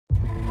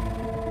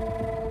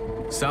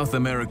South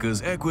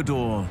America's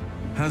Ecuador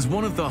has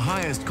one of the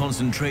highest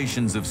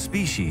concentrations of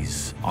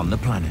species on the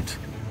planet.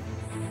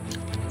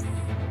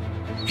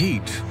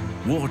 Heat,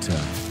 water,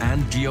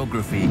 and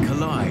geography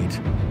collide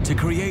to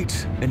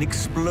create an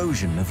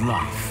explosion of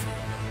life.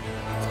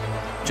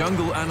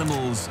 Jungle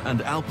animals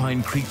and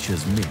alpine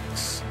creatures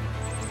mix.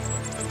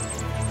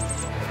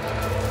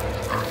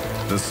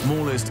 The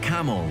smallest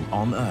camel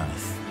on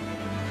Earth.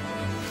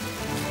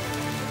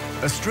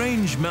 A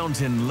strange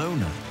mountain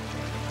loner.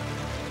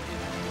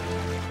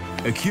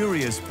 A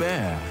curious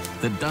bear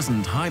that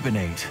doesn't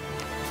hibernate.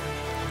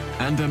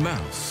 And a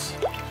mouse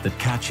that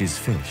catches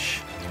fish.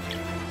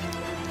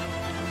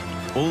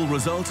 All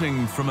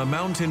resulting from a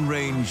mountain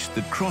range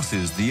that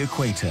crosses the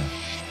equator.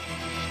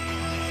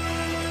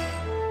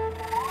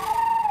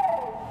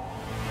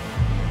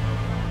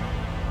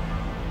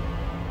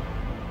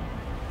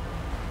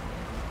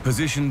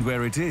 Positioned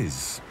where it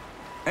is,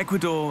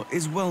 Ecuador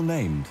is well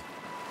named.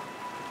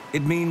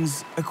 It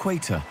means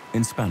equator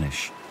in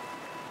Spanish.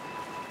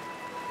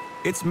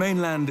 Its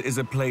mainland is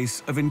a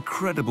place of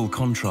incredible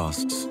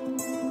contrasts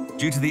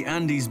due to the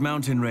Andes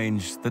mountain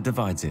range that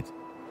divides it.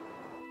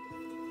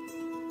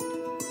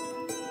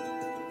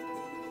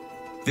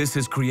 This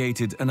has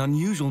created an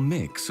unusual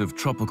mix of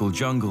tropical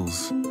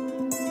jungles,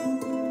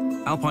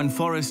 alpine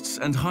forests,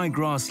 and high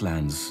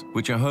grasslands,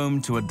 which are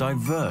home to a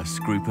diverse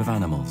group of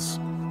animals.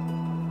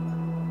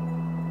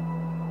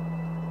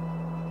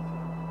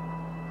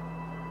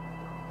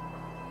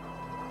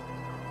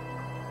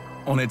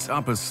 On its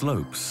upper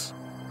slopes,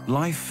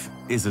 life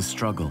is a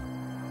struggle.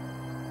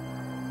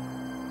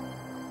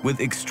 With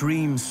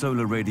extreme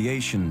solar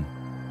radiation,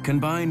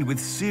 combined with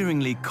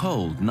searingly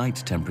cold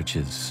night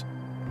temperatures.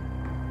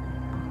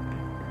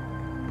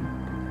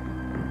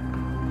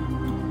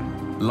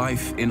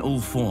 Life in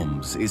all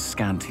forms is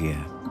scant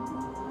here.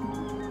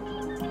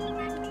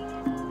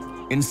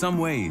 In some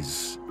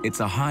ways, it's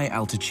a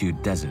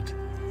high-altitude desert,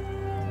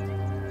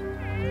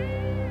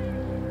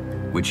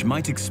 which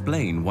might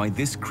explain why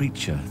this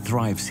creature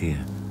thrives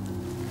here.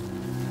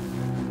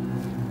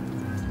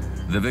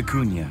 The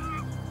vicuña,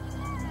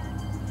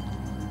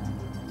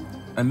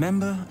 a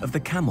member of the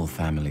camel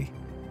family.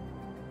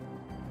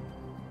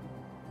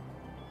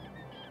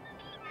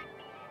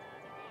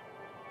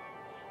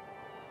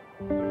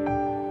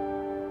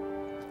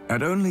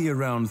 At only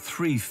around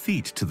 3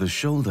 feet to the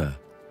shoulder,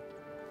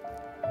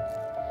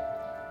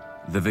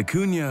 the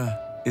vicuña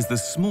is the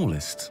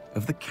smallest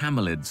of the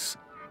camelids.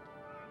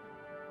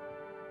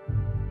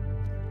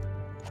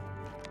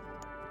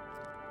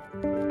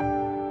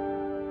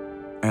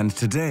 And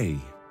today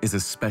is a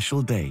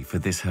special day for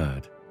this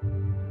herd.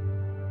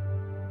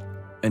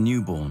 A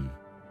newborn,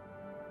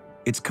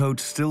 its coat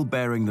still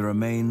bearing the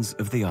remains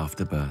of the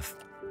afterbirth.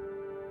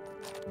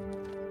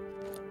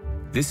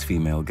 This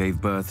female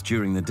gave birth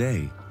during the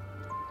day.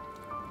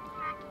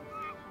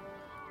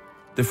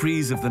 The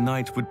freeze of the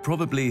night would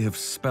probably have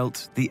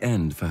spelt the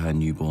end for her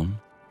newborn.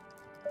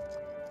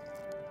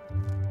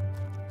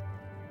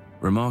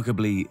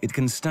 Remarkably, it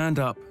can stand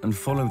up and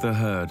follow the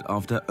herd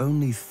after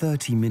only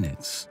 30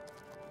 minutes.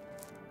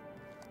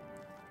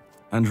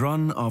 And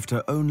run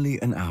after only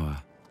an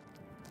hour.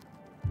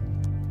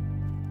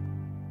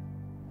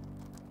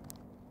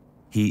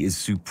 He is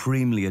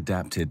supremely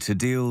adapted to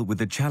deal with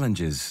the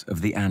challenges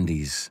of the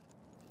Andes.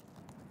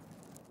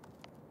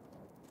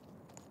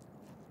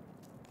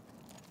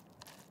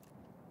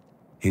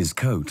 His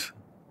coat,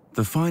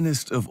 the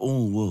finest of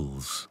all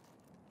wools,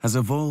 has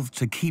evolved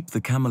to keep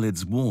the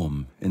camelids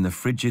warm in the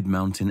frigid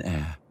mountain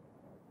air.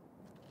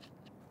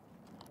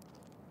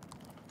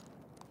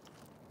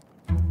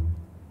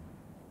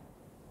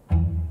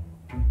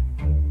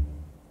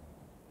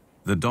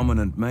 The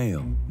dominant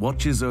male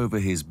watches over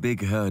his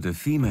big herd of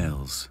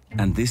females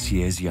and this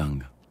year's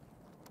young.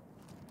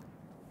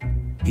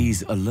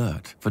 He's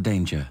alert for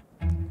danger.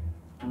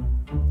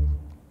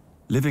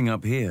 Living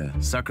up here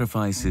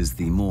sacrifices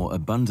the more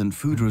abundant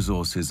food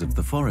resources of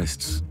the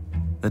forests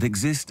that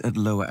exist at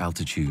lower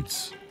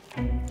altitudes.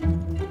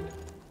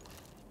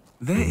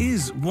 There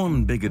is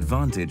one big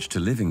advantage to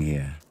living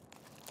here.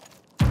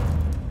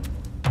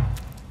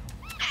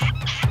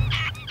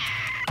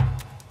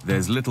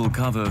 There's little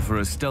cover for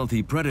a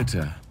stealthy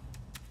predator,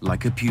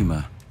 like a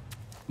puma,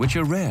 which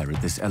are rare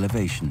at this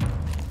elevation.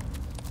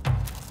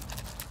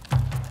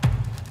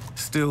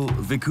 Still,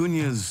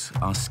 vicuñas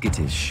are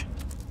skittish.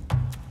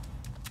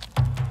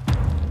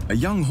 A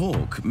young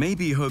hawk may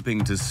be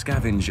hoping to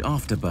scavenge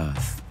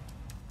afterbirth.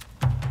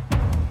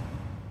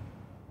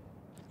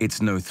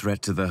 It's no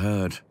threat to the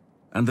herd,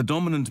 and the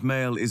dominant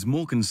male is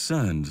more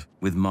concerned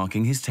with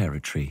marking his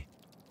territory.